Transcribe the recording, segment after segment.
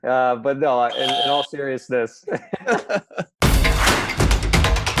But no, in all seriousness,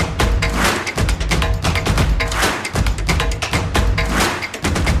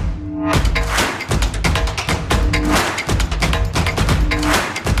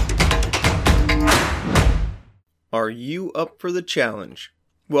 Are you up for the challenge?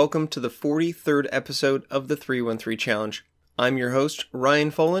 Welcome to the 43rd episode of the 313 Challenge. I'm your host,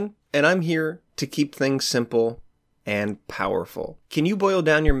 Ryan Folan, and I'm here to keep things simple and powerful. Can you boil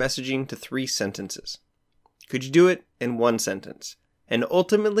down your messaging to 3 sentences? Could you do it in 1 sentence? And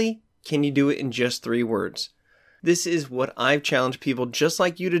ultimately, can you do it in just 3 words? This is what I've challenged people just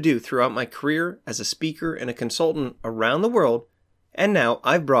like you to do throughout my career as a speaker and a consultant around the world, and now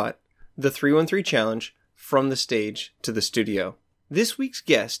I've brought the 313 Challenge from the stage to the studio. This week's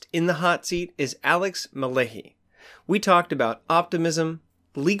guest in the hot seat is Alex Melehy. We talked about optimism,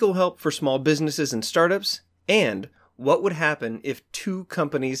 legal help for small businesses and startups, and what would happen if 2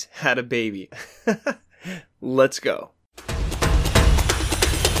 companies had a baby. Let's go.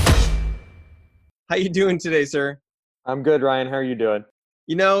 How you doing today, sir? I'm good, Ryan. How are you doing?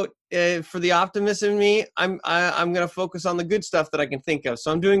 You know, for the optimist in me, I'm going to focus on the good stuff that I can think of.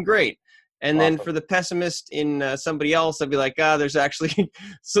 So I'm doing great. And then Awesome. for the pessimist in somebody else, I'd be like, there's actually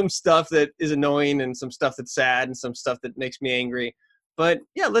some stuff that is annoying and some stuff that's sad and some stuff that makes me angry. But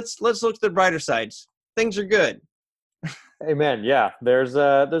yeah, let's look to the brighter sides. Things are good. Amen. Yeah, there's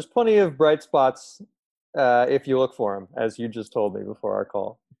plenty of bright spots if you look for them, as you just told me before our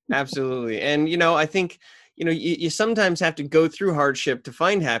call. Absolutely. And, I think, you sometimes have to go through hardship to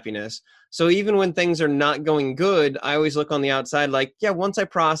find happiness. So even when things are not going good, I always look on the outside like, yeah, once I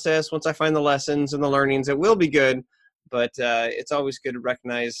find the lessons and the learnings, it will be good. But it's always good to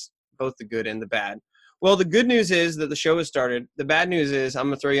recognize both the good and the bad. Well, the good news is that the show has started. The bad news is I'm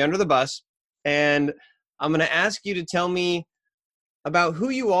going to throw you under the bus. And I'm going to ask you to tell me about who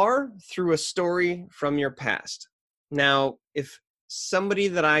you are through a story from your past. Now, if somebody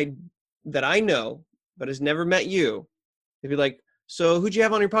that I know but has never met you, they'd be like, so who'd you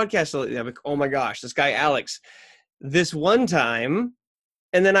have on your podcast lately? I'm like, oh my gosh, this guy Alex, this one time,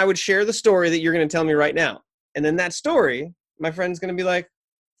 and then I would share the story that you're going to tell me right now. And then that story, my friend's going to be like,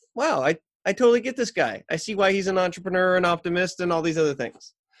 wow, I totally get this guy. I see why he's an entrepreneur, an optimist, and all these other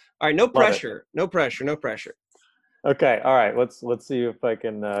things. All right, no Love it. pressure, no pressure, no pressure. Okay, all right. Let's see if I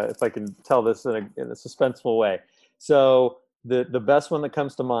can tell this in a suspenseful way. So the best one that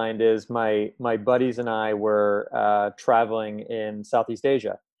comes to mind is my buddies and I were traveling in Southeast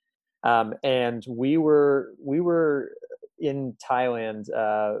Asia, and we were in Thailand.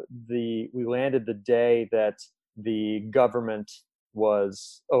 We landed the day that the government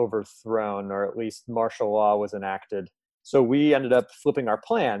was overthrown, or at least martial law was enacted. So we ended up flipping our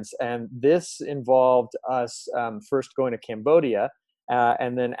plans, and this involved us first going to Cambodia,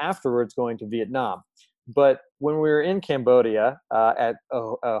 and then afterwards going to Vietnam. But when we were in Cambodia at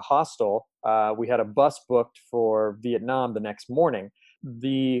a hostel, we had a bus booked for Vietnam the next morning.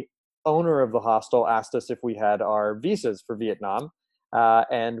 The owner of the hostel asked us if we had our visas for Vietnam,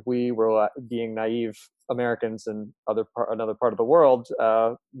 and we were being naive Americans in another part of the world.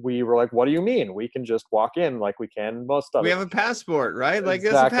 We were like, "What do you mean? We can just walk in like we can most We other." have a passport, right? Like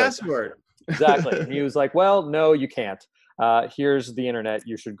that's a Exactly, passport. exactly. And he was like, "Well, no, you can't. Here's the internet.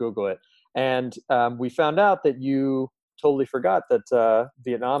 You should Google it." And we found out that you totally forgot that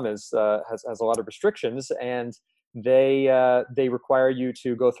Vietnam has a lot of restrictions, and they require you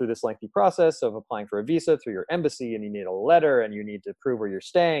to go through this lengthy process of applying for a visa through your embassy, and you need a letter, and you need to prove where you're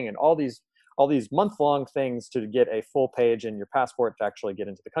staying, and all these month-long things to get a full page in your passport to actually get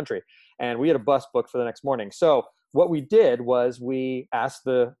into the country. And we had a bus booked for the next morning. So what we did was we asked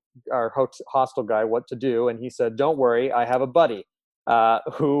our hostel guy what to do, and he said, "Don't worry, I have a buddy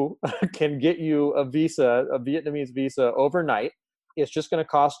who can get you a visa, a Vietnamese visa overnight. It's just going to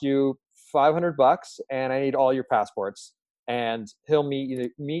cost you $500, and I need all your passports. And he'll meet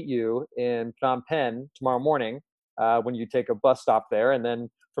you in Phnom Penh tomorrow morning when you take a bus stop there, and then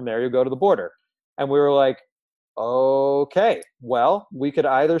from there you go to the border." And we were like, "Okay, well, we could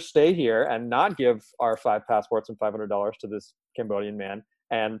either stay here and not give our 5 passports and $500 to this Cambodian man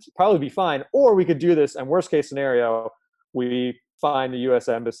and probably be fine, or we could do this, and worst case scenario, we find the U.S.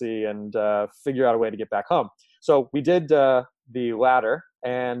 embassy and figure out a way to get back home." So we did the latter,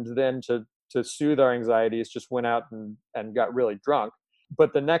 and then to soothe our anxieties, just went out and got really drunk.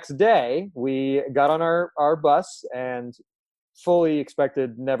 But the next day, we got on our bus and fully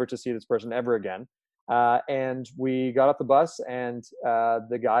expected never to see this person ever again. And we got off the bus, and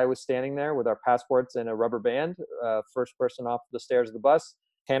the guy was standing there with our passports in a rubber band. First person off the stairs of the bus,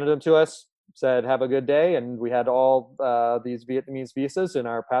 handed them to us, said, "Have a good day," and we had all these Vietnamese visas in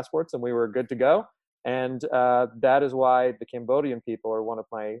our passports, and we were good to go. And that is why the Cambodian people are one of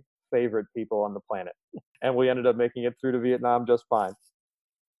my favorite people on the planet. And we ended up making it through to Vietnam just fine.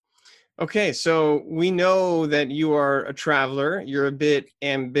 Okay, so we know that you are a traveler. You're a bit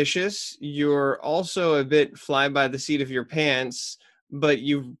ambitious. You're also a bit fly by the seat of your pants, but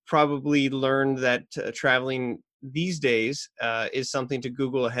you've probably learned that traveling these days is something to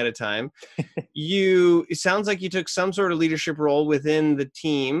Google ahead of time. It sounds like you took some sort of leadership role within the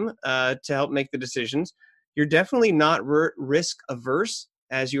team to help make the decisions. You're definitely not risk averse,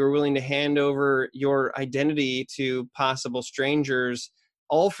 as you are willing to hand over your identity to possible strangers,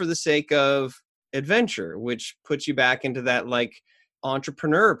 all for the sake of adventure, which puts you back into that like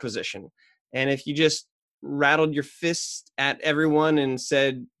entrepreneur position. And if you just rattled your fist at everyone and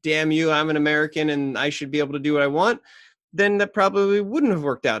said, damn you, I'm an American and I should be able to do what I want, then that probably wouldn't have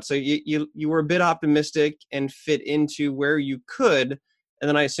worked out. So you were a bit optimistic and fit into where you could, and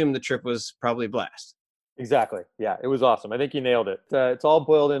then I assume the trip was probably a blast. Exactly. Yeah, it was awesome. I think you nailed it. It's all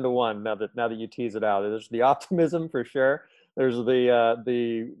boiled into one now that you tease it out. There's the optimism for sure. There's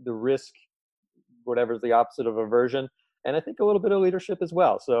the risk, whatever's the opposite of aversion, and I think a little bit of leadership as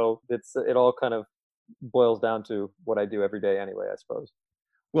well. So it all kind of boils down to what I do every day anyway, I suppose.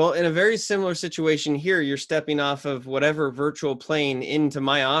 Well, in a very similar situation here, you're stepping off of whatever virtual plane into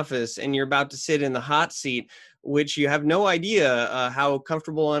my office, and you're about to sit in the hot seat, which you have no idea how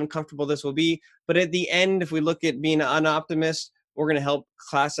comfortable or uncomfortable this will be. But at the end, if we look at being an optimist, we're going to help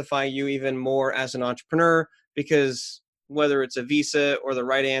classify you even more as an entrepreneur, because whether it's a visa or the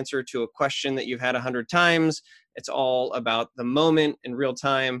right answer to a question that you've had 100 times, it's all about the moment in real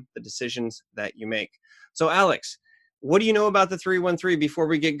time, the decisions that you make. So, Alex, what do you know about the 313 before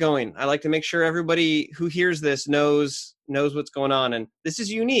we get going? I like to make sure everybody who hears this knows what's going on. And this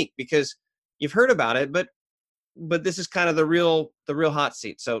is unique because you've heard about it, but this is kind of the real hot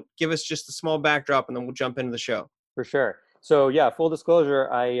seat. So give us just a small backdrop and then we'll jump into the show. For sure. So yeah, full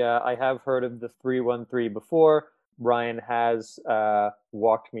disclosure, I have heard of the 313 before. Ryan has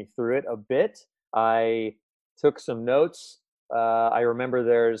walked me through it a bit. I took some notes. I remember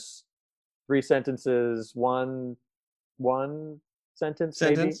there's three sentences, one sentence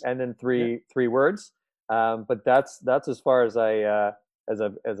maybe, Sentence. and then Yeah. three words. But that's as far as I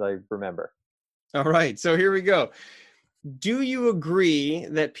remember. All right. So here we go. Do you agree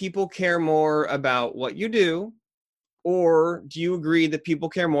that people care more about what you do, or do you agree that people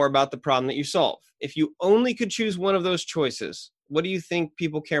care more about the problem that you solve? If you only could choose one of those choices, what do you think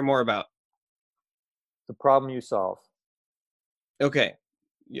people care more about? The problem you solve. Okay.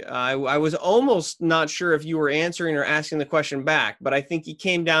 Yeah, I was almost not sure if you were answering or asking the question back, but I think you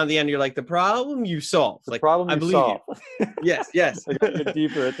came down to the end. You're like, the problem you solve. The Like, problem I you believe you. solve. Yes, yes. I got to get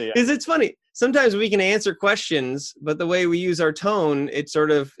deeper at the end. Because it's funny. Sometimes we can answer questions, but the way we use our tone, it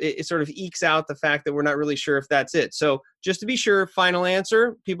sort of ekes out the fact that we're not really sure if that's it. So just to be sure, final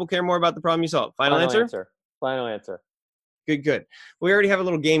answer, people care more about the problem you solve. Final Final answer? answer. Final answer. Good, good. We already have a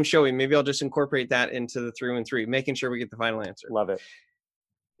little game showing. Maybe I'll just incorporate that into the 313, making sure we get the final answer. Love it.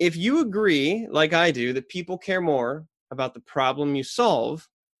 If you agree, like I do, that people care more about the problem you solve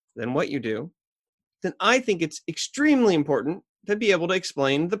than what you do, then I think it's extremely important to be able to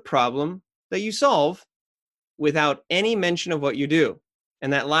explain the problem that you solve without any mention of what you do.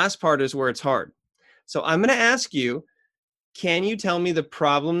 And that last part is where it's hard. So I'm going to ask you, can you tell me the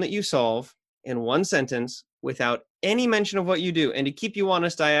problem that you solve in one sentence without any mention of what you do? And to keep you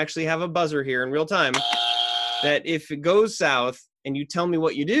honest, I actually have a buzzer here in real time that if it goes south and you tell me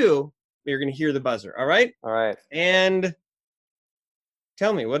what you do, you're going to hear the buzzer. All right? All right. And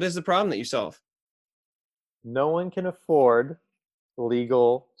tell me, what is the problem that you solve? No one can afford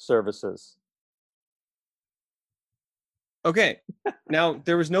legal services. Okay. Now,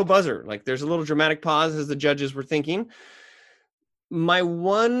 there was no buzzer. Like, there's a little dramatic pause as the judges were thinking. My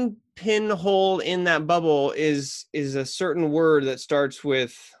one pinhole in that bubble is a certain word that starts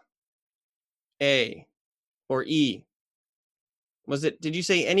with A or E. Did you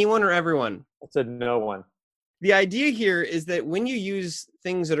say anyone or everyone? I said no one. The idea here is that when you use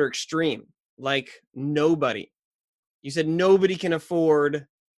things that are extreme, like nobody, you said nobody can afford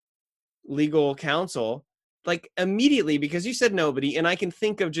legal counsel, like immediately, because you said nobody, and I can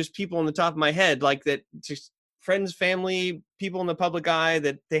think of just people on the top of my head, like that, just friends, family, people in the public eye,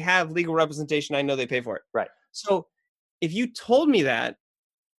 that they have legal representation. I know they pay for it. Right. So if you told me that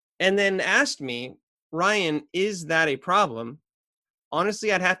and then asked me, Ryan, is that a problem?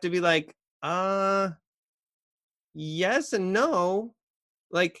 Honestly, I'd have to be like, yes and no.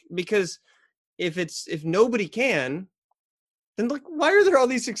 Like, because if nobody can, then like, why are there all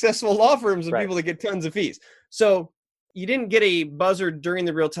these successful law firms and Right. people that get tons of fees? So you didn't get a buzzer during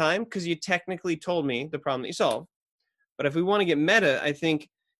the real time because you technically told me the problem that you solved. But if we want to get meta, I think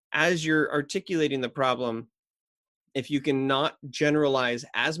as you're articulating the problem, if you can not generalize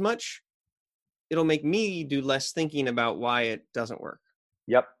as much, it'll make me do less thinking about why it doesn't work.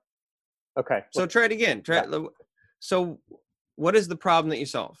 Yep. Okay. So try it again. Yeah. So what is the problem that you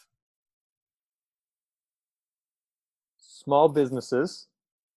solve? Small businesses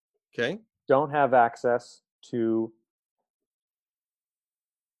Okay. don't have access to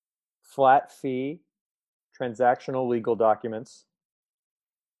flat fee transactional legal documents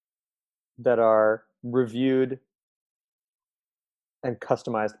that are reviewed and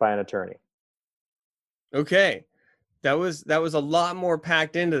customized by an attorney. Okay. That was a lot more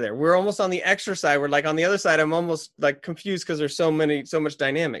packed into there. We're almost on the extra side. We're like on the other side, I'm almost like confused because there's so much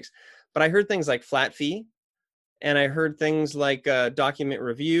dynamics. But I heard things like flat fee, and I heard things like document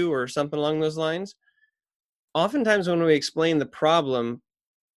review or something along those lines. Oftentimes when we explain the problem,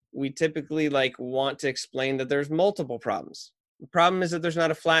 we typically like want to explain that there's multiple problems. The problem is that there's not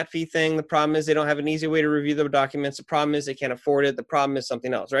a flat fee thing. The problem is they don't have an easy way to review the documents. The problem is they can't afford it. The problem is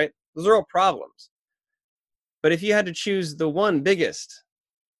something else, right? Those are all problems. But if you had to choose the one biggest,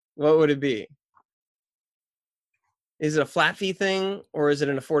 what would it be? Is it a flat fee thing or is it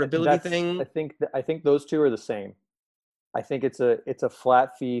an affordability thing? I think those two are the same. I think it's a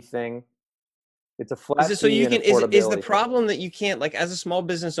flat fee thing. It's a Is flat it so fee you and can, is the affordability thing. problem that you can't, like as a small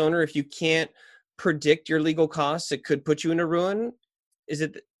business owner, if you can't predict your legal costs, it could put you into ruin? Is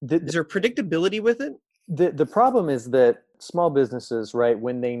The, there predictability with it? the problem is that small businesses, right,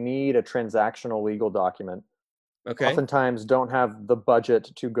 when they need a transactional legal document, Okay. oftentimes don't have the budget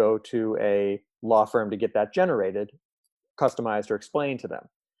to go to a law firm to get that generated, customized, or explained to them.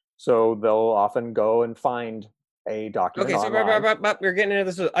 So they'll often go and find a document Okay. So online. you're getting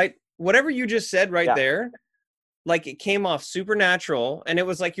into this. Whatever you just said right Yeah, there, like it came off supernatural, and it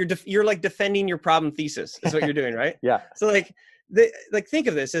was like you're like defending your problem thesis is what you're doing, right? yeah, So like think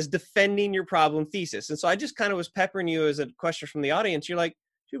of this as defending your problem thesis. And so I just kind of was peppering you as a question from the audience. You're like,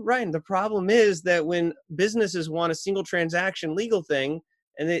 dude, Ryan, the problem is that when businesses want a single transaction legal thing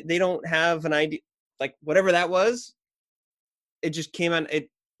and they don't have an idea, like whatever that was, it just came on it.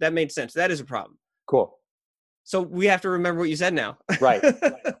 That made sense. That is a problem. cool. So we have to remember what you said now. Right.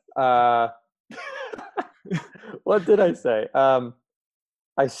 Uh, what did I say?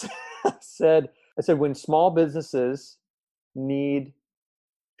 I said when small businesses need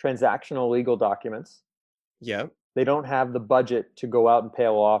transactional legal documents, Yeah. they don't have the budget to go out and pay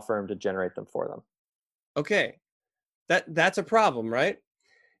a law firm to generate them for them. Okay. That's a problem, right?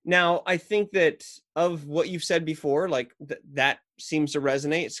 Now, I think that of what you've said before, like that seems to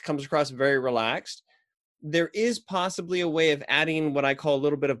resonate. It comes across very relaxed. There is possibly a way of adding what I call a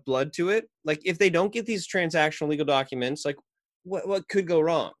little bit of blood to it. Like if they don't get these transactional legal documents, like what could go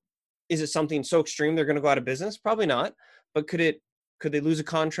wrong? Is it something so extreme they're going to go out of business? Probably not. But could they lose a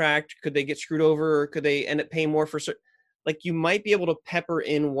contract? Could they get screwed over? Or could they end up paying more for certain? Like you might be able to pepper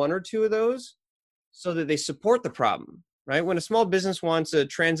in one or two of those so that they support the problem, right? When a small business wants a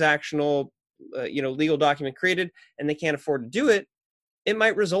transactional, legal document created and they can't afford to do it, it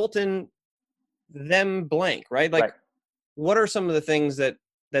might result in them blank, right? Like, Right. what are some of the things that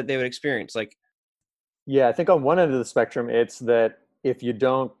they would experience? Like, Yeah, I think on one end of the spectrum, it's that if you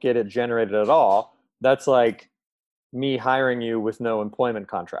don't get it generated at all, that's like me hiring you with no employment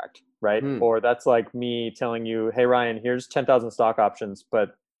contract, right? hmm, Or that's like me telling you, hey, Ryan, here's 10,000 stock options,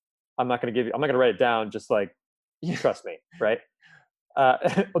 but I'm not going to write it down. Just like, yeah, trust me, right?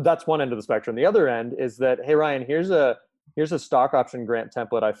 That's one end of the spectrum. The other end is that, hey, Ryan, here's a stock option grant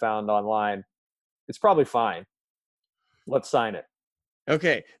template I found online. It's probably fine. Let's sign it.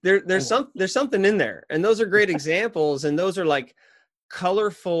 okay. And There's something in there, and those are great examples, and those are like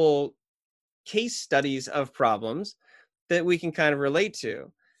colorful case studies of problems that we can kind of relate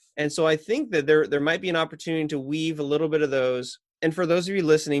to. And so I think that there might be an opportunity to weave a little bit of those. And for those of you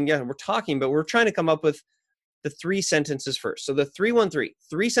listening, yeah, we're talking, but we're trying to come up with the 3 sentences first. So the 313,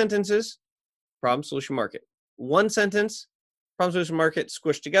 3 sentences, problem solution market. 1 sentence, problem solution market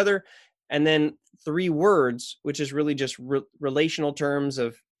squished together, and then 3 words, which is really just relational terms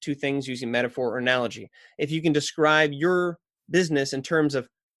of 2 things using metaphor or analogy. If you can describe your business in terms of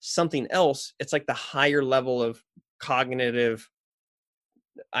something else, it's like the higher level of cognitive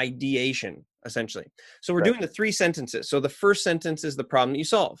ideation, essentially. So we're right, doing the 3 sentences. So the first sentence is the problem that you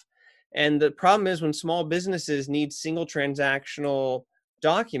solve. And the problem is when small businesses need single transactional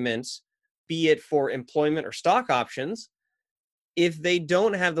documents, be it for employment or stock options, if they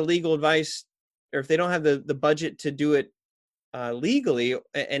don't have the legal advice or if they don't have the budget to do it legally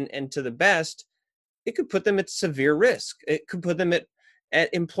and to the best, it could put them at severe risk. It could put them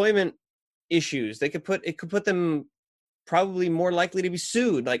at employment issues. It could put them probably more likely to be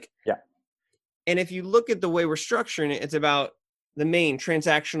sued. Like, Yeah. and if you look at the way we're structuring it, it's about the main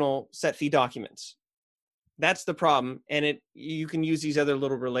transactional set fee documents. That's the problem. And you can use these other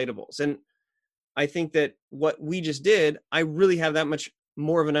little relatables. And I think that what we just did, I really have that much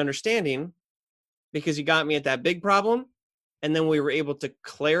more of an understanding because you got me at that big problem. And then we were able to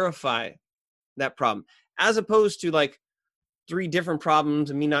clarify that problem as opposed to like 3 different problems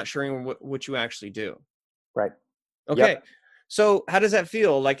and me not sure what you actually do. Right. Okay. Yep. So how does that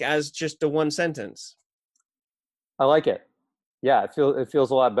feel like as just a one sentence? I like it. Yeah, it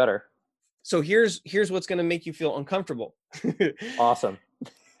feels a lot better. So here's what's going to make you feel uncomfortable. Awesome.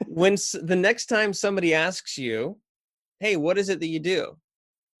 When the next time somebody asks you, "Hey, what is it that you do?"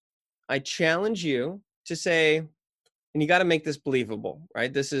 I challenge you to say, and you got to make this believable,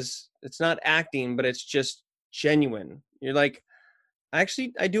 right? It's not acting, but it's just genuine. You're like,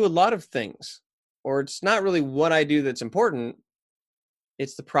 "Actually, I do a lot of things." Or it's not really what I do that's important,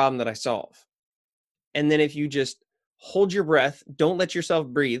 it's the problem that I solve. And then if you just hold your breath, don't let yourself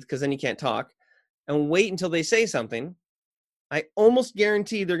breathe because then you can't talk, and wait until they say something, I almost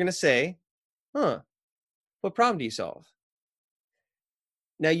guarantee they're going to say, "Huh, what problem do you solve?"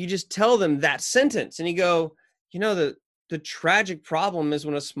 Now you just tell them that sentence and you go, the tragic problem is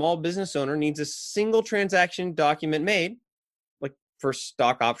when a small business owner needs a single transaction document made, like for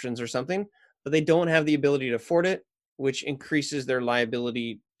stock options or something, but they don't have the ability to afford it, which increases their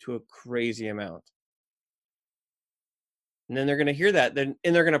liability to a crazy amount. And then they're going to hear that, and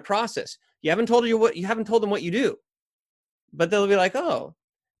they're going to process. You haven't told them what you do, but they'll be like, "Oh,"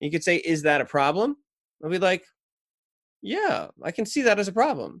 you could say, "Is that a problem?" They'll be like, "Yeah, I can see that as a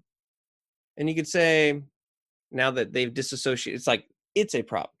problem." And you could say, now that they've disassociated, it's like, it's a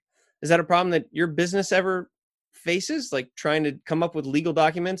problem. Is that a problem that your business ever faces? Like trying to come up with legal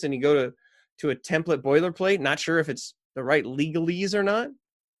documents and you go to a template boilerplate, not sure if it's the right legalese or not?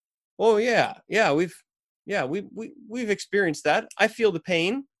 Oh yeah, we've experienced that. I feel the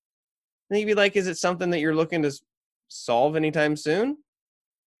pain. And you'd be like, is it something that you're looking to solve anytime soon?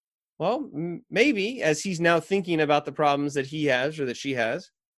 Well, maybe, as he's now thinking about the problems that he has or that she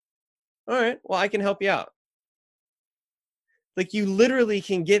has. All right, well, I can help you out. Like you literally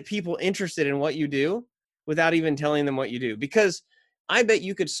can get people interested in what you do without even telling them what you do, because I bet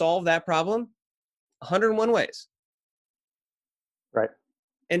you could solve that problem 101 ways. Right.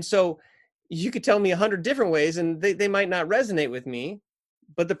 And so you could tell me 100 different ways and they might not resonate with me,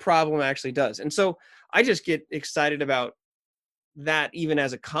 but the problem actually does. And so I just get excited about that even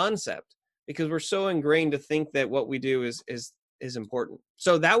as a concept, because we're so ingrained to think that what we do is important.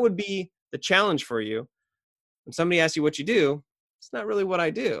 So that would be the challenge for you. When somebody asks you what you do, it's not really what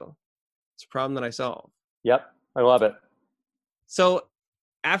I do. It's a problem that I solve. Yep. I love it. So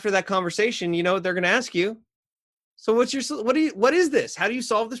after that conversation, you know what they're going to ask you? So what is this? How do you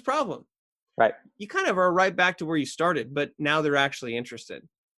solve this problem? Right. You kind of are right back to where you started, but now they're actually interested.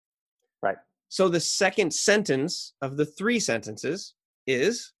 Right. So the second sentence of the 3 sentences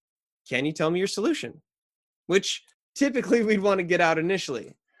is, can you tell me your solution? Which typically we'd want to get out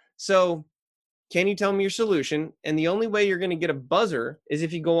initially. So can you tell me your solution? And the only way you're going to get a buzzer is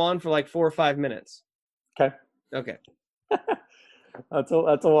if you go on for like 4 or 5 minutes. Okay. Okay. That's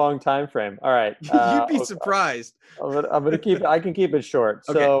a long time frame. All right. You'd be surprised. I'm gonna keep it. I can keep it short.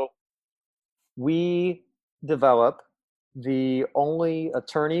 Okay. So we develop the only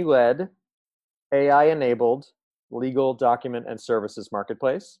attorney-led, AI-enabled legal document and services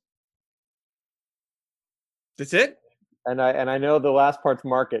marketplace. That's it? And I know the last part's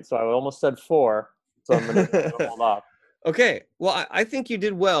market, so I almost said 4. So I'm gonna hold off. Okay. Well, I think you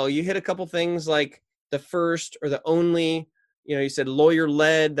did well. You hit a couple things like the first or the only. You said lawyer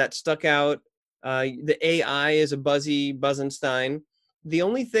led, that stuck out. The AI is a Buzzenstein. The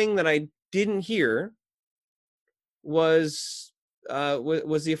only thing that I didn't hear was the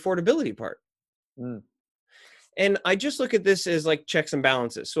affordability part. Mm. And I just look at this as like checks and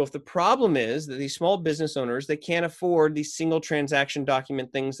balances. So if the problem is that these small business owners, they can't afford these single transaction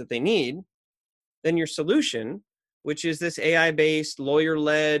document things that they need, then your solution, which is this AI-based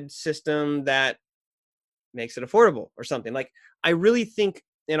lawyer-led system that makes it affordable or something. Like, I really think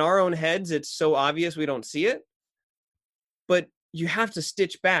in our own heads, it's so obvious we don't see it, but you have to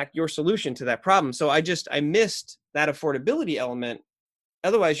stitch back your solution to that problem. So I missed that affordability element.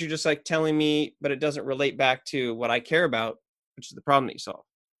 Otherwise, you're just like telling me, but it doesn't relate back to what I care about, which is the problem that you solve.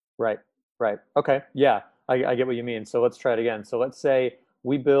 Right. Right. Okay. Yeah, I get what you mean. So let's try it again. So let's say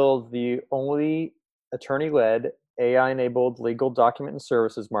we build the only attorney-led, AI-enabled legal document and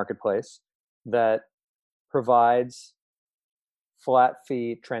services marketplace that provides flat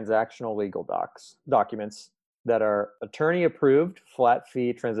fee transactional legal documents that are attorney approved, flat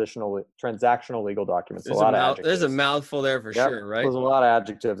fee transactional legal documents. A lot of There's a adjectives. mouthful there for Yep, sure, right? there's a lot of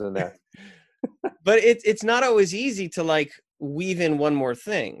adjectives in there. But it's not always easy to like weave in one more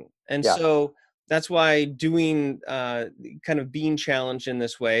thing. And Yeah. so that's why doing kind of being challenged in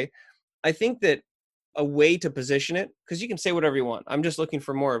this way, I think that a way to position it, because you can say whatever you want. I'm just looking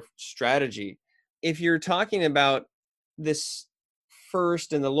for more strategy. If you're talking about this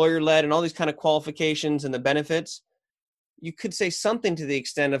first and the lawyer led and all these kind of qualifications and the benefits, you could say something to the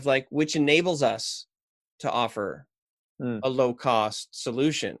extent of like, which enables us to offer Mm. a low cost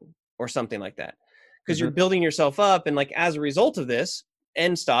solution or something like that. Because you're Mm-hmm. building yourself up. And like, as a result of this,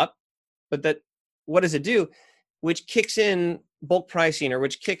 end stop. But that, what does it do? Which kicks in bulk pricing, or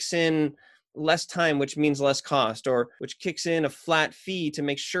which kicks in less time, which means less cost, or which kicks in a flat fee to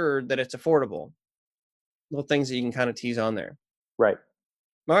make sure that it's affordable. Little things that you can kind of tease on there. Right.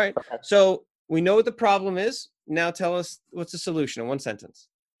 All right. Okay. So we know what the problem is. Now tell us what's the solution in one sentence.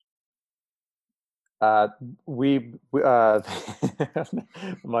 We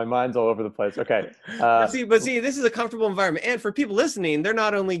my mind's all over the place. Okay. But see, this is a comfortable environment. And for people listening, they're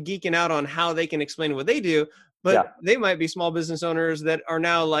not only geeking out on how they can explain what they do, but Yeah. they might be small business owners that are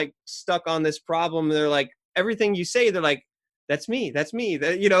now like stuck on this problem. They're like, everything you say, they're like, that's me.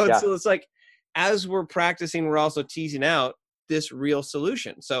 That, you know, Yeah. so it's like, as we're practicing, we're also teasing out this real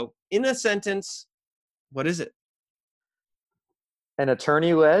solution. So in a sentence, what is it? An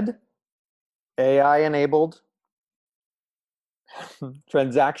attorney-led, AI-enabled,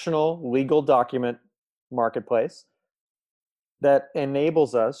 transactional legal document marketplace that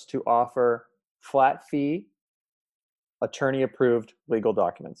enables us to offer flat fee, attorney-approved legal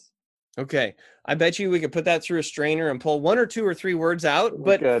documents. Okay. I bet you we could put that through a strainer and pull 1 or 2 or 3 words out, We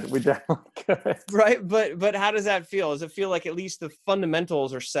but could. We definitely could. right. But how does that feel? Does it feel like at least the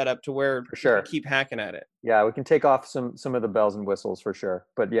fundamentals are set up to where For you can sure. keep hacking at it? Yeah, we can take off some of the bells and whistles for sure.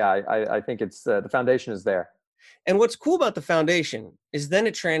 But yeah, I think it's the foundation is there. And what's cool about the foundation is then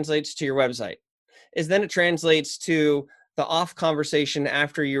it translates to your website. Is then it translates to the off conversation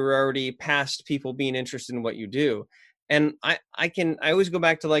after you're already past people being interested in what you do. And I always go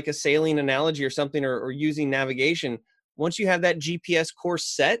back to like a sailing analogy or something, or using navigation. Once you have that GPS course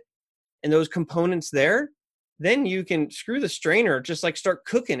set and those components there, then you can screw the strainer, just like start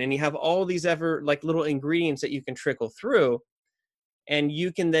cooking, and you have all these ever like little ingredients that you can trickle through, and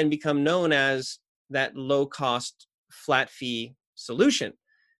you can then become known as that low cost flat fee solution,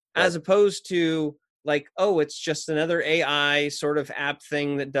 Right. as opposed to like, oh, it's just another AI sort of app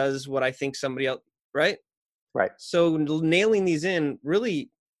thing that does what I think somebody else, right? Right. So nailing these in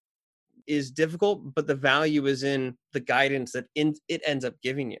really is difficult, but the value is in the guidance that it ends up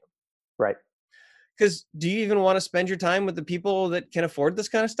giving you. Right. Because do you even want to spend your time with the people that can afford this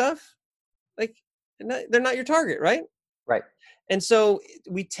kind of stuff? Like, they're not your target, right? Right. And so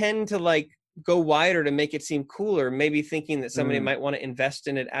we tend to like go wider to make it seem cooler, maybe thinking that somebody Mm. might want to invest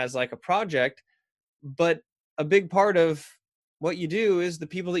in it as like a project. But a big part of what you do is the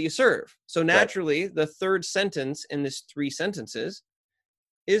people that you serve. So naturally, the third sentence in this 3 sentences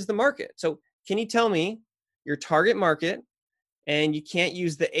is the market. So can you tell me your target market? And you can't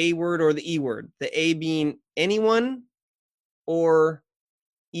use the A word or the E word, the A being anyone or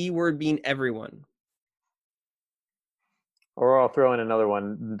E word being everyone. Or I'll throw in another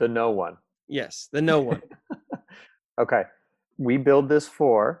one, the no one. Yes, the no one. Okay. We build this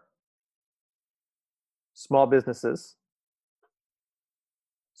for small businesses,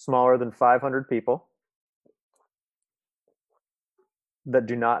 smaller than 500 people, that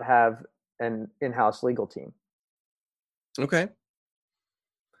do not have an in-house legal team. Okay.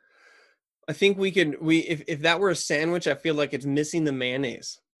 I think if that were a sandwich, I feel like it's missing the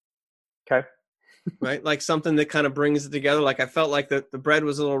mayonnaise. Okay. Right? Like something that kind of brings it together. Like I felt like the bread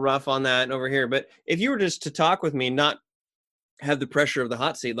was a little rough on that and over here. But if you were just to talk with me, not have the pressure of the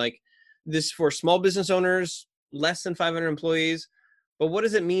hot seat, like this for small business owners, less than 500 employees. But what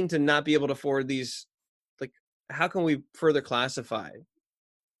does it mean to not be able to afford these? Like, how can we further classify?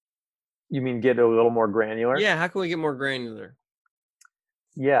 You mean get a little more granular? Yeah, how can we get more granular?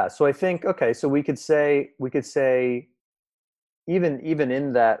 Yeah. So I think, okay, so we could say even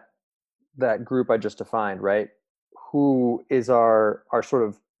in that group I just defined, right? Who is our sort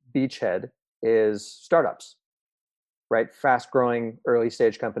of beachhead is startups, right? Fast growing early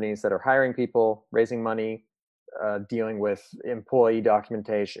stage companies that are hiring people, raising money, dealing with employee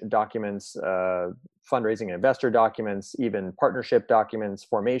documentation documents, fundraising and investor documents, even partnership documents,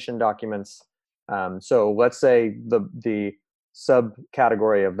 formation documents, So let's say the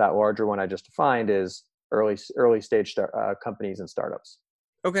subcategory of that larger one I just defined is early stage companies and startups.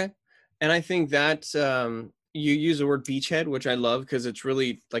 Okay. And I think that you use the word beachhead, which I love because it's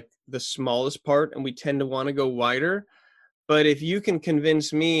really like the smallest part, and we tend to want to go wider. But if you can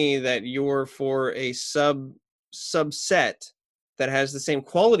convince me that you're for a subset that has the same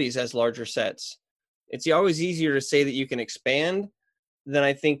qualities as larger sets, it's always easier to say that you can expand than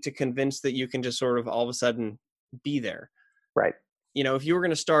I think to convince that you can just sort of all of a sudden be there. Right. If you were going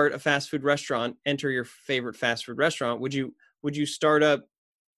to start a fast food restaurant, enter your favorite fast food restaurant, would you start up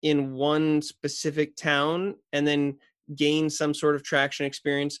in one specific town and then gain some sort of traction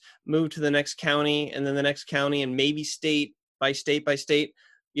experience, move to the next county and then the next county and maybe state by state by state?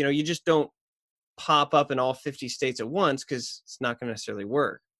 You just don't pop up in all 50 states at once because it's not going to necessarily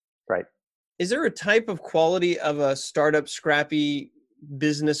work. Right. Is there a type of quality of a startup scrappy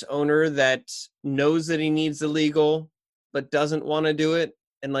business owner that knows that he needs the legal but doesn't want to do it?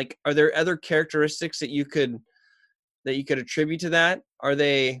 And like, are there other characteristics that you could attribute to that? Are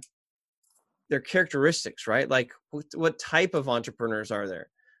their characteristics, right? Like what type of entrepreneurs are there?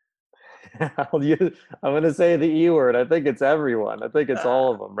 I'm going to say the E word. I think it's everyone. I think it's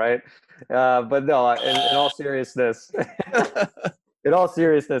all of them, right? But no, in all seriousness, in all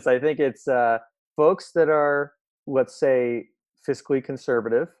seriousness, I think it's folks that are, let's say, fiscally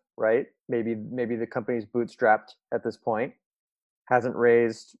conservative, right? Maybe the company's bootstrapped at this point, hasn't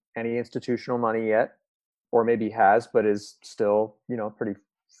raised any institutional money yet, or maybe has, but is still, pretty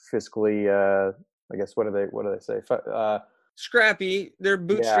fiscally. I guess what do they say? Scrappy, they're Yeah,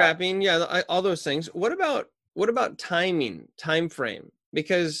 bootstrapping, yeah, all those things. What about time frame?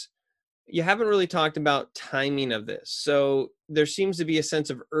 Because you haven't really talked about timing of this. So there seems to be a sense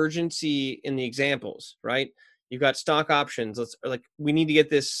of urgency in the examples, right? You've got stock options. We need to get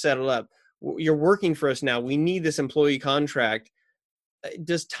this settled up. You're working for us now. We need this employee contract.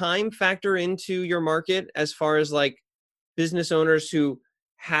 Does time factor into your market as far as like business owners who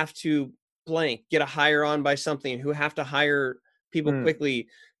have to get a hire on by something, who have to hire people mm, quickly,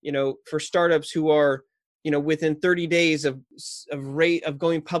 for startups who are, within 30 days of rate of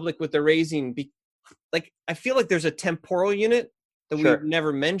going public with the raising? Like, I feel like there's a temporal unit that we've sure.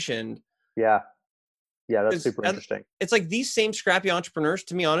 never mentioned. Yeah, yeah, that's Because super interesting. it's like these same scrappy entrepreneurs,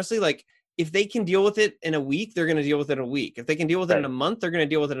 to me, honestly, like if they can deal with it in a week, they're going to deal with it in a week. If they can deal with it in Right. a month, they're going to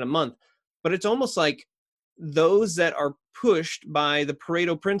deal with it in a month. But it's almost like those that are pushed by the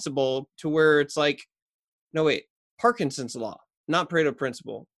Pareto principle to where it's like, no, wait, Parkinson's law, not Pareto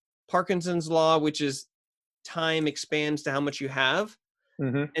principle. Parkinson's law, which is time expands to how much you have.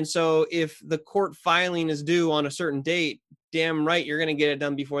 Hmm. And so if the court filing is due on a certain date, damn right, you're going to get it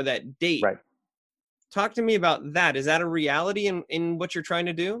done before that date. Right. Talk to me about that. Is that a reality in what you're trying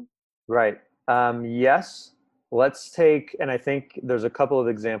to do? Right. Yes. Let's take, and I think there's a couple of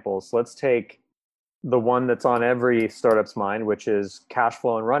examples. Let's take the one that's on every startup's mind, which is cash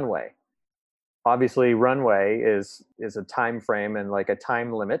flow and runway. Obviously, runway is a time frame and like a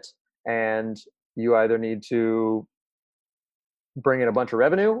time limit, and you either need to bring in a bunch of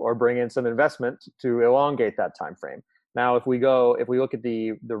revenue or bring in some investment to elongate that time frame. Now, if we look at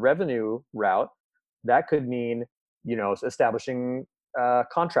the revenue route, that could mean establishing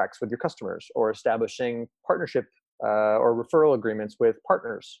contracts with your customers or establishing partnership or referral agreements with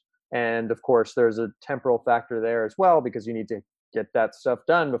partners. And of course, there's a temporal factor there as well because you need to get that stuff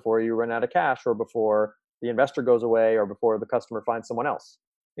done before you run out of cash or before the investor goes away or before the customer finds someone else.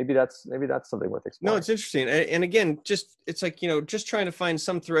 Maybe that's something worth No, exploring. it's interesting. And again, it's like, just trying to find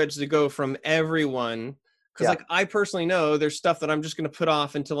some threads to go from everyone. Cause Yeah, like, I personally know there's stuff that I'm just going to put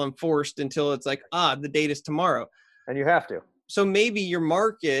off until I'm forced, until it's like, the date is tomorrow. and you have to. So maybe your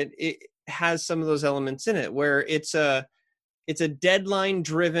market, it has some of those elements in it where it's a deadline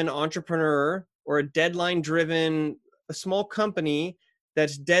driven entrepreneur or a small company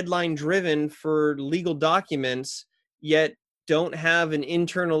that's deadline driven for legal documents, yet don't have an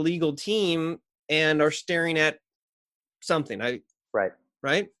internal legal team and are staring at something. Right.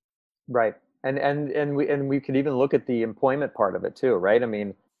 Right? Right. And we could even look at the employment part of it too, right? I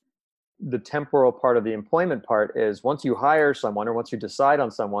mean, the temporal part of the employment part is once you hire someone or once you decide on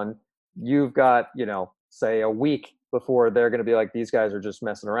someone, you've got, say a week before they're going to be like, these guys are just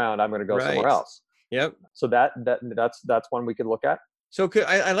messing around. I'm going to go somewhere Right. else. Yep. So that's one we could look at. So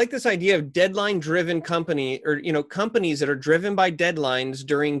I like this idea of deadline driven company, or, companies that are driven by deadlines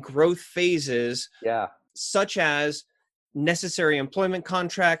during growth phases, Yeah. such as necessary employment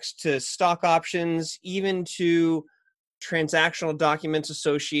contracts to stock options, even to transactional documents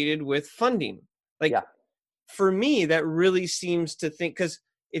associated with funding. Like, Yeah. for me, that really seems to think, because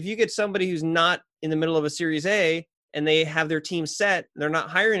if you get somebody who's not in the middle of a Series A and they have their team set, they're not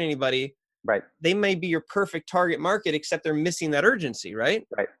hiring anybody, Right. they may be your perfect target market, except they're missing that urgency, right?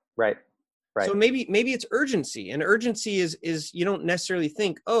 Right. Right. Right. So maybe it's urgency, and urgency is you don't necessarily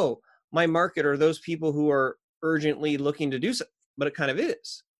think, oh, my market are those people who are urgently looking to do something, but it kind of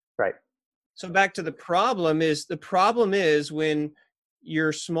is. Right. So back to the problem is when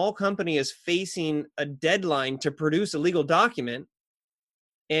your small company is facing a deadline to produce a legal document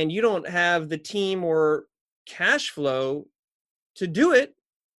and you don't have the team or cash flow to do it,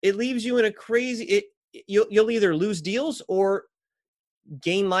 it leaves you in a crazy, you'll either lose deals or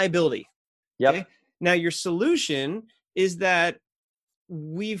gain liability. Okay. Yep. Now your solution is that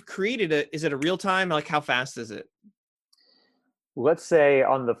we've created is it a real time? Like how fast is it? Let's say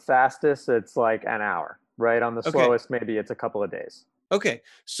on the fastest, it's like an hour, right? On the Okay. slowest, maybe it's a couple of days. Okay.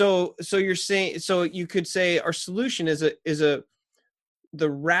 So you're saying, so you could say our solution is the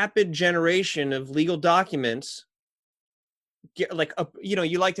rapid generation of legal documents, like,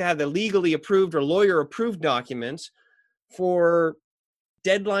 you like to have the legally approved or lawyer approved documents for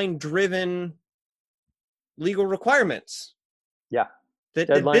deadline driven legal requirements Yeah. that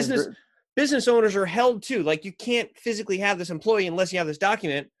Deadline. business owners are held to. Like, you can't physically have this employee unless you have this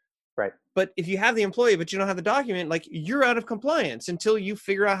document. Right. But if you have the employee but you don't have the document, like, you're out of compliance until you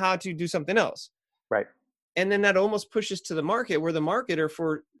figure out how to do something else. Right. And then that almost pushes to the market, where the market are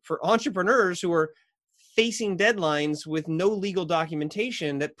for entrepreneurs who are facing deadlines with no legal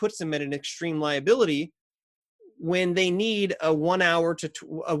documentation that puts them at an extreme liability when they need a 1 hour to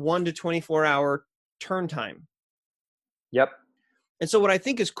a 1 to 24 hour turn time. Yep. And so what I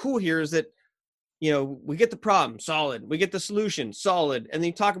think is cool here is that, we get the problem, solid. We get the solution, solid. And then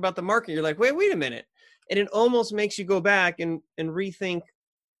you talk about the market, you're like, wait a minute. And it almost makes you go back and rethink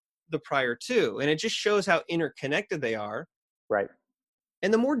the prior two. And it just shows how interconnected they are. Right.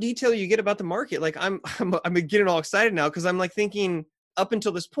 And the more detail you get about the market, like I'm getting all excited now, because I'm like thinking, up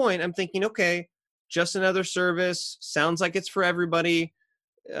until this point, I'm thinking, okay, just another service. Sounds like it's for everybody.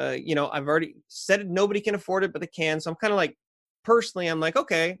 I've already said nobody can afford it, but they can. So I'm kind of like, personally, I'm like,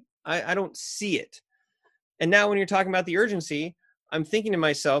 okay, I don't see it. And now when you're talking about the urgency, I'm thinking to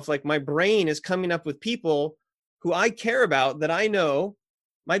myself, like, my brain is coming up with people who I care about that I know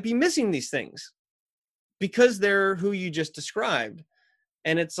might be missing these things because they're who you just described.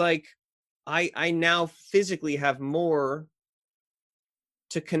 And it's like, I now physically have more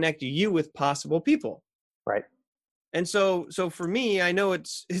to connect you with possible people. Right. And so for me, I know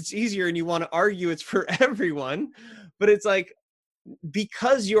it's easier and you want to argue it's for everyone, but it's like,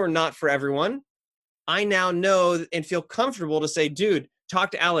 because you're not for everyone, I now know and feel comfortable to say, dude, talk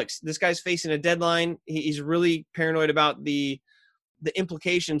to Alex. This guy's facing a deadline. He's really paranoid about the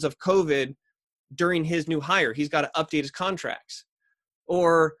implications of COVID during his new hire. He's got to update his contracts.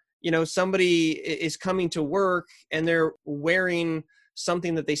 Or, somebody is coming to work and they're wearing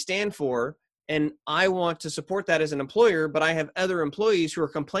something that they stand for. And I want to support that as an employer, but I have other employees who are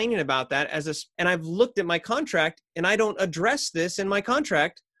complaining about that and I've looked at my contract and I don't address this in my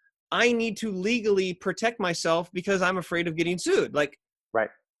contract. I need to legally protect myself because I'm afraid of getting sued. Like, right.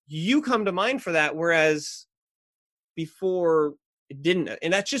 You come to mind for that. Whereas before it didn't.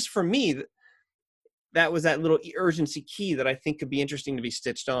 And that's just for me. That was that little urgency key that I think could be interesting to be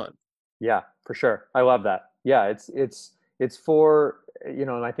stitched on. Yeah, for sure. I love that. Yeah. It's for, and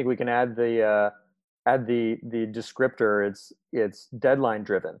I think we can add the descriptor. It's deadline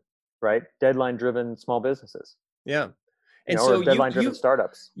driven, right? Deadline driven small businesses. Yeah. And so or deadline driven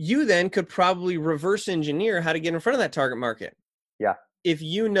startups. You then could probably reverse engineer how to get in front of that target market. Yeah. If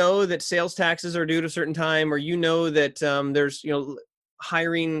you know that sales taxes are due at a certain time, or that there's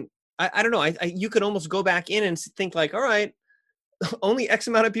hiring, I don't know. You could almost go back in and think like, all right, only X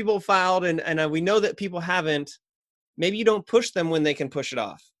amount of people filed, and we know that people haven't. Maybe you don't push them when they can push it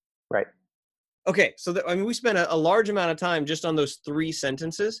off. Right. Okay. So we spent a large amount of time just on those 3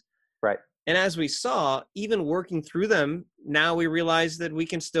 sentences. Right. And as we saw, even working through them, now we realize that we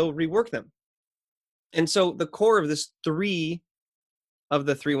can still rework them. And so the core of this 3 of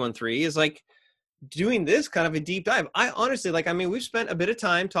the 313 is like doing this kind of a deep dive. I honestly, we've spent a bit of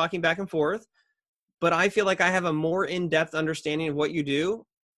time talking back and forth, but I feel like I have a more in-depth understanding of what you do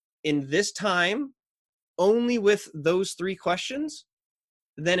in this time, only with those 3 questions,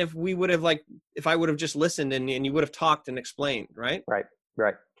 than if I would have just listened and you would have talked and explained, right? Right.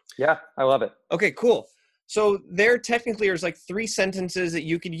 Right. Yeah, I love it. Okay, cool. So there technically is like 3 sentences that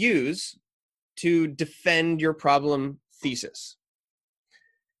you could use to defend your problem thesis.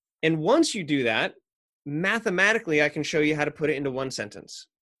 And once you do that, mathematically, I can show you how to put it into 1 sentence.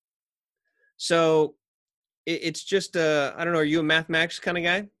 So it's just I don't know, are you a mathematics kind of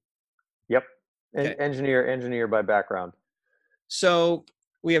guy? Yep. Okay. Engineer by background. So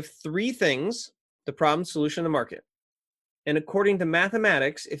we have three things: the problem, solution, the market. And according to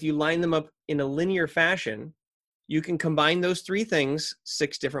mathematics, if you line them up in a linear fashion, you can combine those three things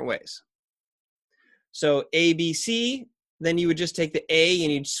 6 different ways. So A, B, C, then you would just take the A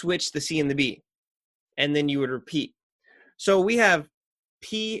and you'd switch the C and the B, and then you would repeat. So we have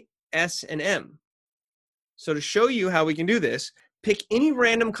P, S, and M. So to show you how we can do this, pick any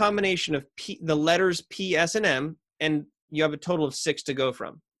random combination of the letters P, S, and M, and you have a total of 6 to go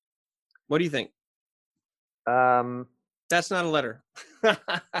from. What do you think? Um, That's not a letter.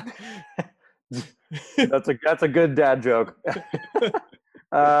 that's a good dad joke.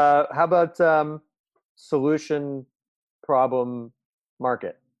 How about solution, problem,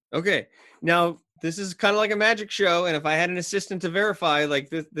 market? Okay. Now, this is kind of like a magic show, and if I had an assistant to verify, like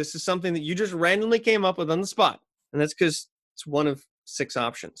this is something that you just randomly came up with on the spot, and that's because it's one of 6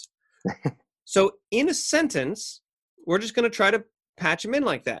 options. So in a sentence, we're just going to try to patch them in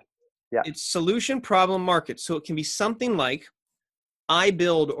like that. Yeah. It's solution, problem, market. So it can be something like I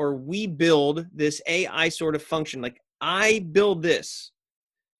build or we build this AI sort of function. Like I build this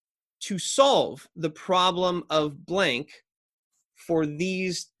to solve the problem of blank for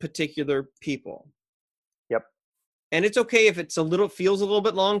these particular people. Yep. And it's okay if it's feels a little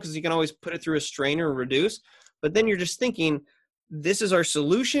bit long, because you can always put it through a strainer and reduce. But then you're just thinking, this is our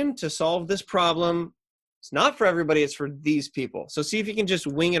solution to solve this problem. It's not for everybody, it's for these people. So see if you can just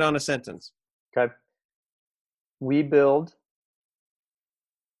wing it on a sentence. Okay. We build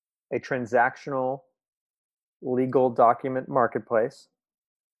a transactional legal document marketplace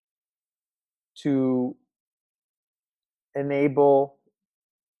to enable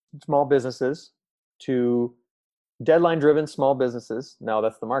small businesses to deadline-driven small businesses. No,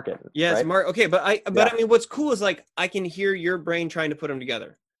 that's the market. Yes, right? Mark. Okay, but I mean, what's cool is like I can hear your brain trying to put them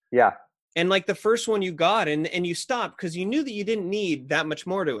together. Yeah. And like the first one you got, and you stopped because you knew that you didn't need that much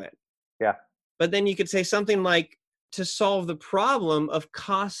more to it. Yeah. But then you could say something like, to solve the problem of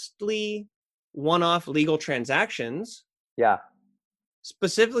costly one-off legal transactions. Yeah.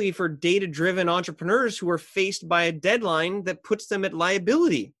 Specifically for data-driven entrepreneurs who are faced by a deadline that puts them at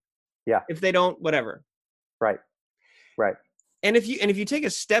liability. Yeah. If they don't, whatever. Right. Right. And if you take a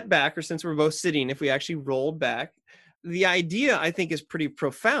step back, or since we're both sitting, if we actually rolled back, the idea I think is pretty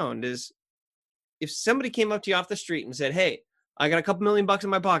profound. Is if somebody came up to you off the street and said, "Hey, I got a couple $1,000,000 in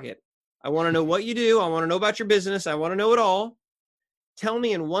my pocket. I want to know what you do. I want to know about your business. I want to know it all. Tell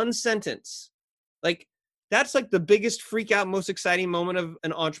me in one sentence." Like that's like the biggest freak out, most exciting moment of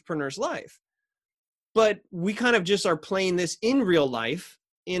an entrepreneur's life. But we kind of just are playing this in real life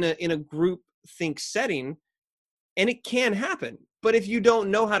in a group think setting, and it can happen. But if you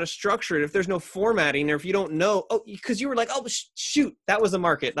don't know how to structure it, if there's no formatting, or if you don't know, because you were like, oh, shoot, that was the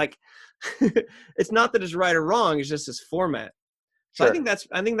market. Like, it's not that it's right or wrong. It's just this format. So Sure.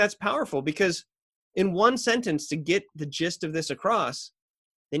 I think that's powerful, because in one sentence to get the gist of this across,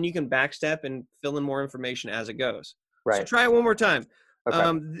 then you can backstep and fill in more information as it goes. Right. So try it one more time.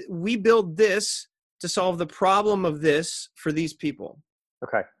 Okay. We build this to solve the problem of this for these people.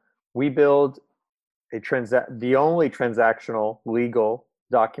 Okay. We build the only transactional legal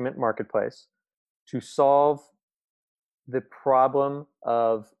document marketplace to solve the problem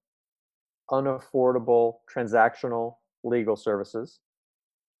of unaffordable transactional legal services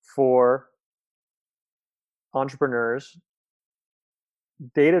for entrepreneurs,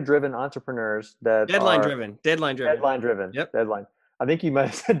 data-driven entrepreneurs that Deadline are driven. Yep. Deadline. I think you might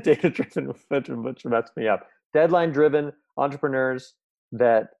have said data-driven, which messed me up. Deadline-driven entrepreneurs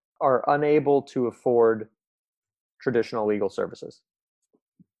that are unable to afford traditional legal services.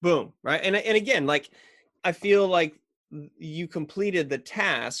 Boom. Right. And again, like, I feel like you completed the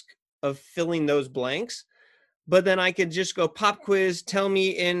task of filling those blanks, but then I could just go pop quiz, tell me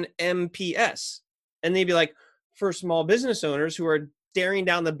in MPS. And they'd be like, for small business owners who are staring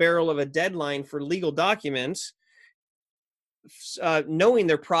down the barrel of a deadline for legal documents, knowing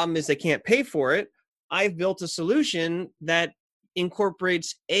their problem is they can't pay for it, I've built a solution that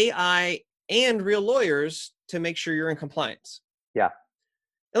incorporates AI and real lawyers to make sure you're in compliance. Yeah.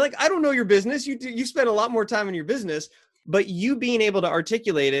 And like, I don't know your business. You spend a lot more time in your business, but you being able to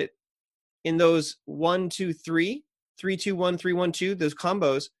articulate it in those 1, 2, 3, 3, 2, 1, 3, 1, 2, those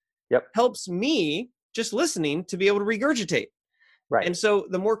combos, Yep. helps me just listening to be able to regurgitate. Right. And so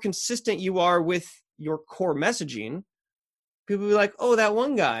the more consistent you are with your core messaging, people will be like, oh, that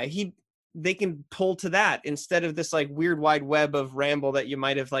one guy, they can pull to that instead of this like weird wide web of ramble that you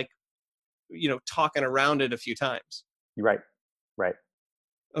might have like, talking around it a few times. Right. Right.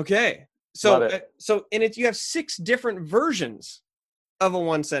 Okay. Love So, it. and you have 6 different versions of a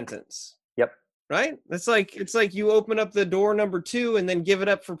one sentence, Yep. right? It's like you open up the door number 2 and then give it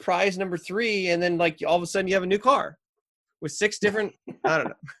up for prize number 3, and then like all of a sudden you have a new car with 6 different. I don't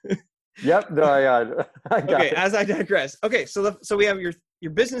know. Yep. No, I got Okay, it. as I digress. Okay, so we have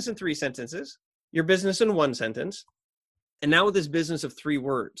your business in 3 sentences, your business in 1 sentence, and now with this business of 3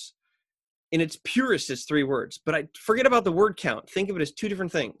 words. In its purest, it's 3 words. But I forget about the word count. Think of it as 2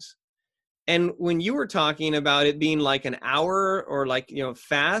 different things. And when you were talking about it being like an hour or like,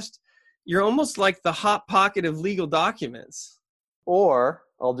 fast, you're almost like the hot pocket of legal documents. Or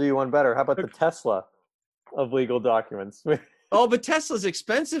I'll do you one better. How about the Tesla of legal documents? Oh, but Tesla's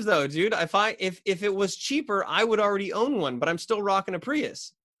expensive though, dude. If it was cheaper, I would already own one, but I'm still rocking a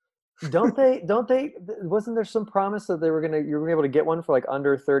Prius. Don't they wasn't there some promise that you were gonna be able to get one for like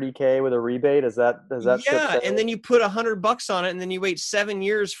under 30K with a rebate? Does that ship Yeah, and sailed? then you put $100 on it, and then you wait 7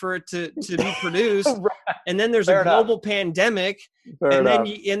 years for it to be produced, Right. and then there's a Fair enough. global pandemic, Fair enough.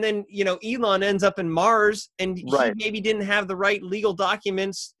 and then Elon ends up in Mars, and he Right. maybe didn't have the right legal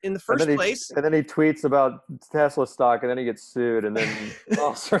documents in the And then first place. he tweets about Tesla stock, and then he gets sued, and then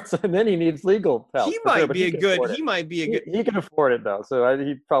all sorts of, and then he needs legal help for sure. But he can afford it. He might be a good, He can afford it though, so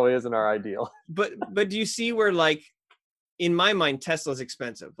he probably isn't our ideal. but do you see where, like, in my mind, Tesla's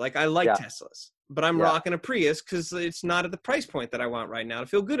expensive. Like, I like Yeah. Teslas, but I'm Yeah. rocking a Prius because it's not at the price point that I want right now to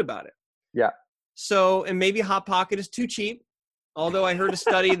feel good about it. Yeah. So, and maybe Hot Pocket is too cheap. Although I heard a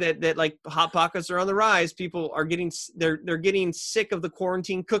study that like Hot Pockets are on the rise. People are they're getting sick of the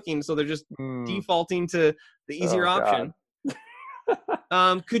quarantine cooking, so they're just Mm. defaulting to the easier Oh option.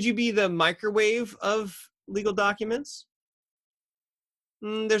 God. Could you be the microwave of legal documents?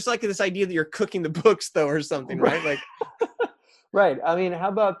 There's like this idea that you're cooking the books though, or something, right? Like, right. I mean, how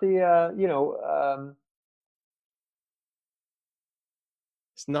about the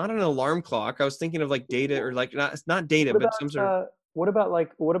it's not an alarm clock. I was thinking of like data, or like, not, it's not data, what but about some sort of. what about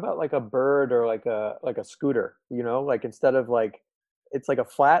like a bird or like a scooter? Like instead of like it's like a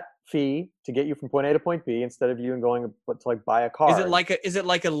flat fee to get you from point A to point B instead of you going to like buy a car. Is it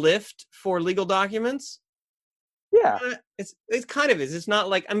like a lift for legal documents? Yeah. It's kind of is. It's not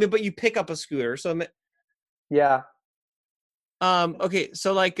like, I mean, but you pick up a scooter. So Yeah. okay,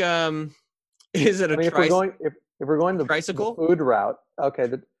 so like is it I a mean, if we're going the tricycle? food route, okay,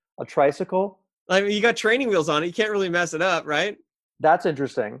 a tricycle, I mean, you got training wheels on it. You can't really mess it up, right? that's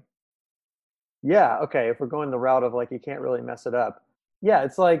interesting. Yeah, okay, if we're going the route of like you can't really mess it up. Yeah,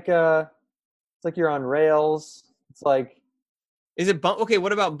 it's like you're on rails. It's like Is it okay,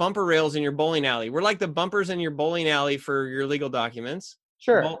 what about bumper rails in your bowling alley? We're like the bumpers in your bowling alley for your legal documents.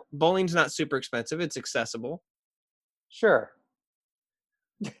 sure, Bowling's not super expensive. It's accessible. sure.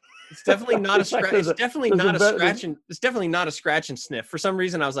 It's definitely not a It's like scratch. It's definitely there's a not a better scratch and it's definitely not a scratch and sniff. For some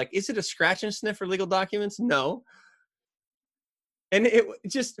reason, I was like, is it a scratch and sniff for legal documents? No. And it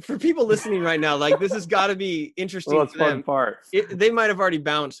just, for people listening right now, like, this has got to be interesting well, it's for fun them. part. They might have already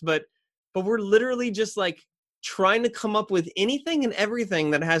bounced, but we're literally just like trying to come up with anything and everything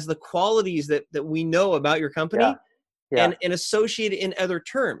that has the qualities that we know about your Yeah, company, yeah, and associate it in other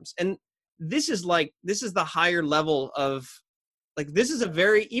terms. And this is the higher level of, like, this is a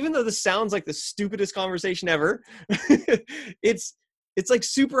very, even though this sounds like the stupidest conversation ever, it's like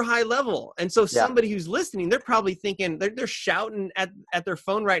super high level. And so yeah. somebody who's listening, they're probably thinking, they're shouting at their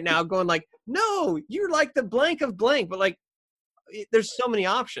phone right now going like, no, you're like the blank of blank, but like, there's so many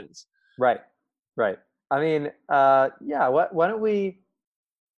options. Right, right. I mean, yeah. Why don't we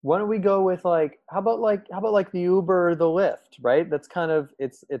go with like how about like the Uber or the Lyft, right? That's kind of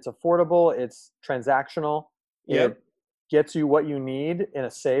it's affordable, it's transactional, Yep. it gets you what you need in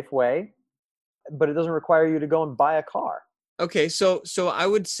a safe way, but it doesn't require you to go and buy a car. Okay. So I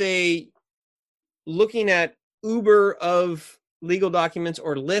would say, looking at Uber of legal documents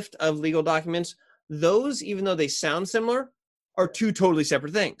or Lyft of legal documents, those, even though they sound similar, are 2 totally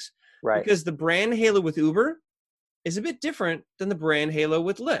separate things. Right. Because the brand halo with Uber is a bit different than the brand halo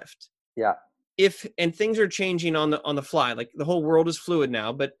with Lyft. Yeah. And things are changing on the fly. Like, the whole world is fluid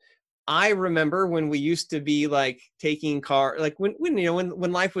now, but I remember when we used to be like taking like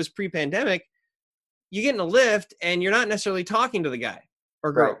when life was pre-pandemic, you get in a Lyft and you're not necessarily talking to the guy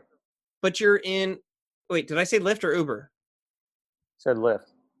or Right. girl, but you're in, wait, did I say Lyft or Uber? Said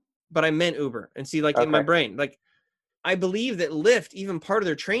Lyft. But I meant Uber. And see, like, in my Okay. brain, like, I believe that Lyft, even part of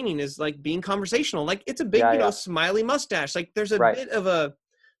their training is like being conversational. Like, it's a big, Yeah, yeah. smiley mustache. Like, there's a Right. bit of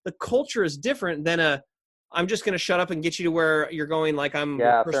the culture is different than I'm just going to shut up and get you to where you're going. Like, I'm a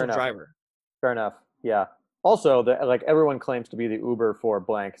Yeah, fair personal enough. driver. Fair enough. Yeah. Also, like everyone claims to be the Uber for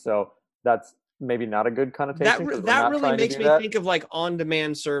blank, so that's maybe not a good That connotation because we're that not really trying to makes do me that. think of like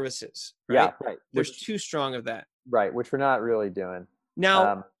on-demand services, Yeah, right? right. There's too strong of that. Which we're not really doing.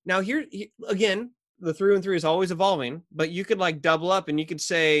 Now, Um, here again, the 313 is always evolving, but you could like double up and you could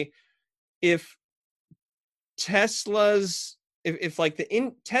say if Tesla's if like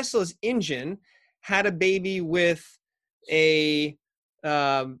Tesla's engine had a baby with a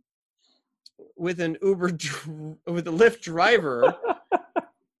um, with an with a Lyft driver,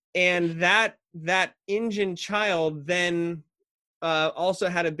 and that engine child then also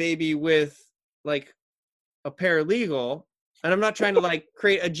had a baby with like a paralegal, and I'm not trying to like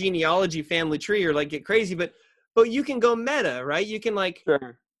create a genealogy family tree or like get crazy, but you can go meta, right? You can like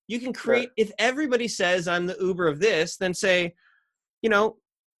sure, you can sure. create, if everybody says I'm the Uber of this, then say, you know,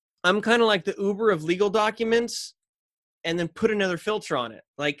 I'm kind of like the Uber of legal documents, and then put another filter on it.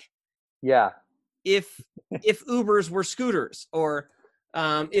 Like Yeah. if Ubers were scooters, or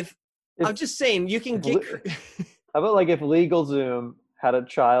if If, I'm just saying you can if get how about like if LegalZoom had a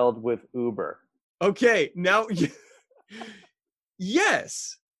child with Uber? okay, now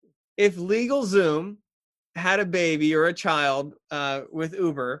yes. If LegalZoom had a baby or a child with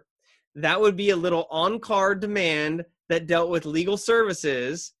Uber, that would be a little on-car demand that dealt with legal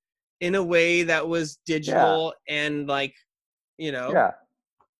services in a way that was Yeah, digital and like, you know, yeah,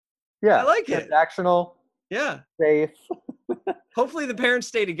 I yeah. like it. Transactional, Yeah. safe. Hopefully the parents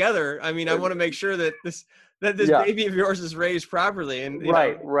stay together. I mean, I want to make sure that this Yeah. baby of yours is raised properly, and you know.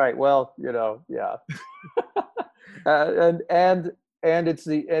 Right, right. Well, yeah. And it's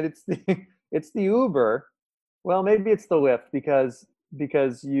the it's the Uber. Well, maybe it's the Lyft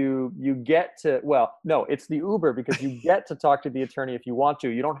because you get to, well, no, it's the Uber because you get to talk to the attorney if you want to.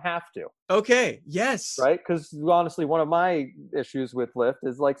 You don't have to, Okay, yes. right? Because honestly, one of my issues with Lyft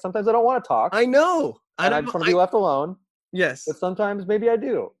is like sometimes I don't want to talk I know. I and I don't just know. want to be left alone. But Yes. sometimes maybe I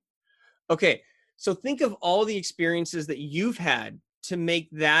do. Okay. So think of all the experiences that you've had to make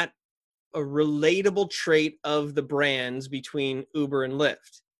that a relatable trait of the brands between Uber and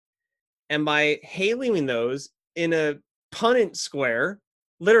Lyft. And by hailing those in a Punnett square,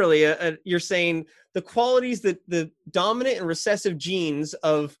 literally, you're saying the qualities that the dominant and recessive genes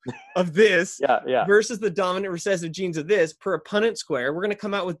of this Yeah, yeah. versus the dominant recessive genes of this per a Punnett square, we're going to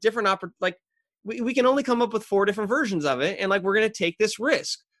come out with different like we can only come up with 4 different versions of it, and like we're going to take this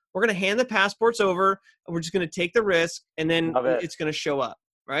risk. We're going to hand the passports over, and we're just going to take the risk, and then Love it. it's going to show up,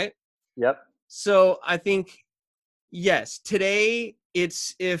 right? Yep. So I think yes, today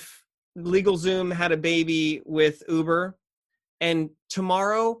it's if LegalZoom had a baby with Uber, and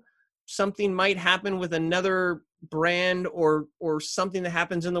tomorrow something might happen with another brand or something that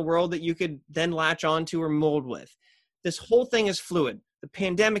happens in the world that you could then latch onto or mold with. This whole thing is fluid. The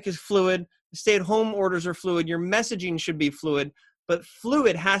pandemic is fluid. The stay-at-home orders are fluid. Your messaging should be fluid, but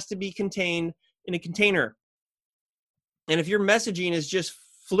fluid has to be contained in a container. And if your messaging is just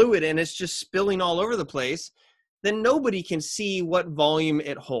fluid and it's just spilling all over the place, then nobody can see what volume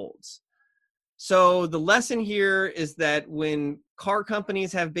it holds. So the lesson here is that when car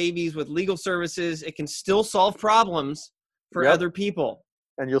companies have babies with legal services, it can still solve problems for Yep. other people.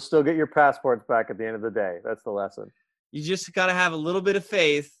 And you'll still get your passports back at the end of the day. That's the lesson. You just got to have a little bit of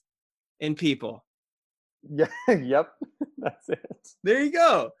faith in people. Yeah. Yep. That's it. There you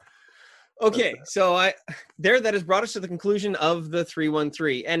go. Okay, so that has brought us to the conclusion of the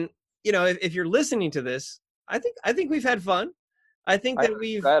 313. And you know, if you're listening to this, I think we've had fun. I think that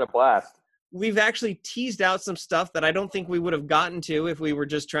I had a blast. we've actually teased out some stuff that I don't think we would have gotten to if we were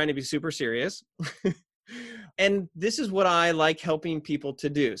just trying to be super serious. And this is what I like helping people to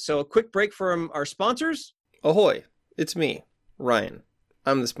do. So a quick break from our sponsors. Ahoy, it's me, Ryan.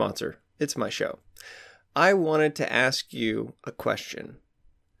 I'm the sponsor. It's my show. I wanted to ask you a question.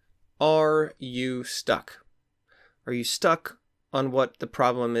 Are you stuck? Are you stuck on what the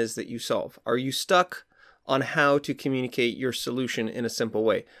problem is that you solve? Are you stuck on how to communicate your solution in a simple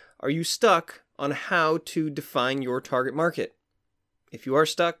way? Are you stuck on how to define your target market? If you are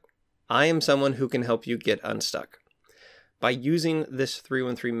stuck, I am someone who can help you get unstuck by using this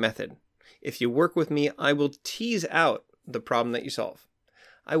 313 method. If you work with me, I will tease out the problem that you solve.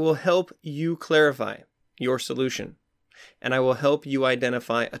 I will help you clarify your solution, and I will help you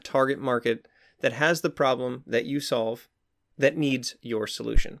identify a target market that has the problem that you solve that needs your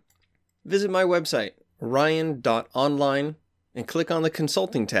solution. Visit my website, ryan.online, and click on the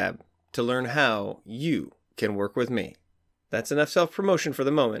Consulting tab to learn how you can work with me. That's enough self-promotion for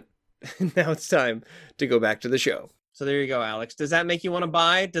the moment. Now it's time to go back to the show. So there you go, Alex. Does that make you want to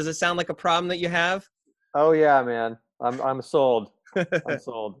buy? Does it sound like a problem that you have? Oh yeah, man. I'm sold. I'm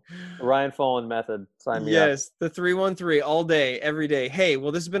sold. The Ryan Follin method. Sign me up. Yes, the 313 all day, every day. Hey,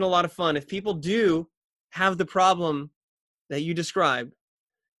 well, this has been a lot of fun. If people do have the problem that you described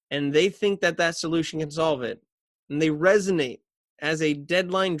and they think that that solution can solve it, and they resonate as a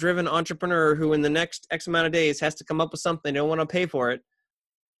deadline-driven entrepreneur who in the next X amount of days has to come up with something, they don't want to pay for it,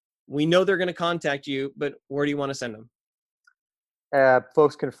 we know they're going to contact you, but where do you want to send them?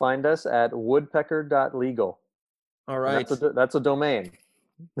 Folks can find us at Woodpecker.Legal. All And right. that's a domain.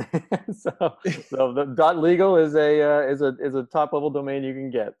 So the .legal is a top level domain you can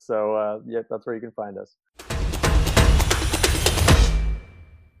get. So yeah, that's where you can find us.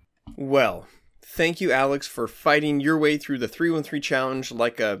 Well, thank you, Alex, for fighting your way through the 313 challenge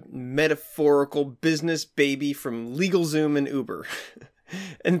like a metaphorical business baby from LegalZoom and Uber.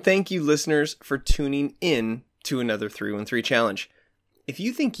 And thank you, listeners, for tuning in to another 313 challenge. If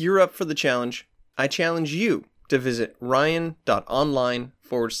you think you're up for the challenge, I challenge you to visit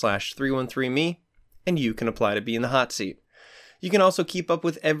ryan.online/313me, and you can apply to be in the hot seat. You can also keep up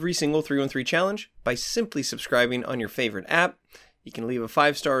with every single 313 challenge by simply subscribing on your favorite app. You can leave a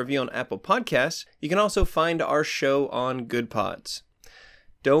 5-star review on Apple Podcasts. You can also find our show on Good Pods.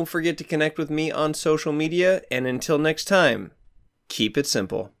 Don't forget to connect with me on social media, and until next time, keep it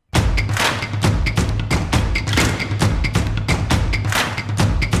simple.